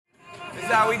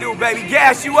how we do, baby.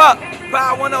 Gas you up.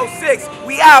 Power 106.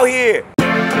 We out here.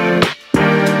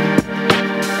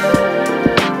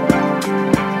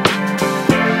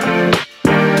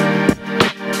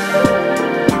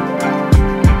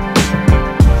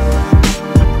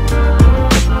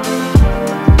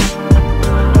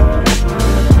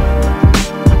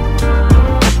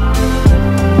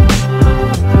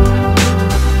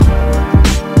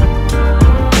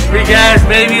 Free gas,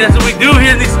 baby. That's what we do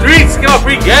here in these streets. Come on,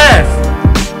 free gas.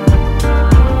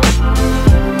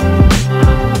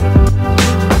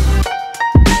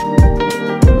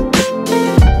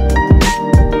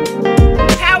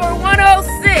 Power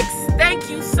 106, thank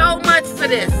you so much for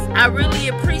this. I really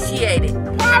appreciate it.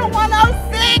 Power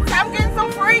 106, I'm getting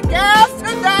some free gas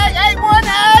today.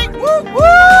 818. Woo woo!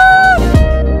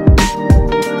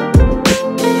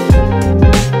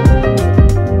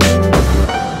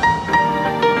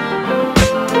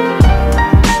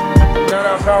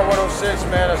 Power 106,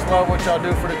 man, I just love what y'all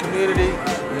do for the community.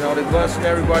 You know, they're blessing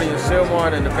everybody in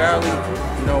Silmar and the Valley.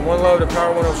 You know, one love to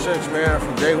Power 106, man,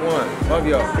 from day one. Love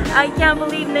y'all. I can't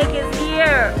believe Nick is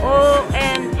here.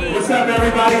 OMG. What's up,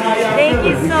 everybody? How y'all Thank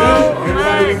you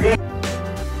so much.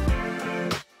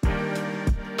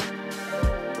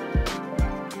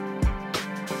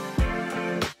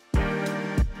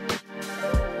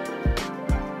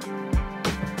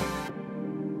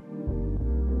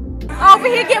 Over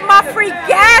here getting my free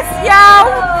gas, yo.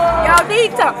 Y'all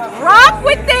need to rock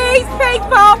with these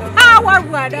people. Power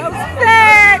 106.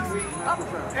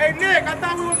 Hey, Nick, I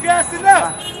thought we were gassing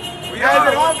up. We Guys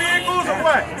are. in all vehicles or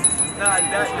what? Nah,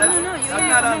 that's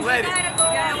not unleaded.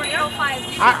 Yeah, we're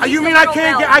 05. You mean I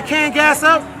can't gas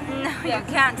up? No, you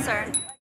can't, sir.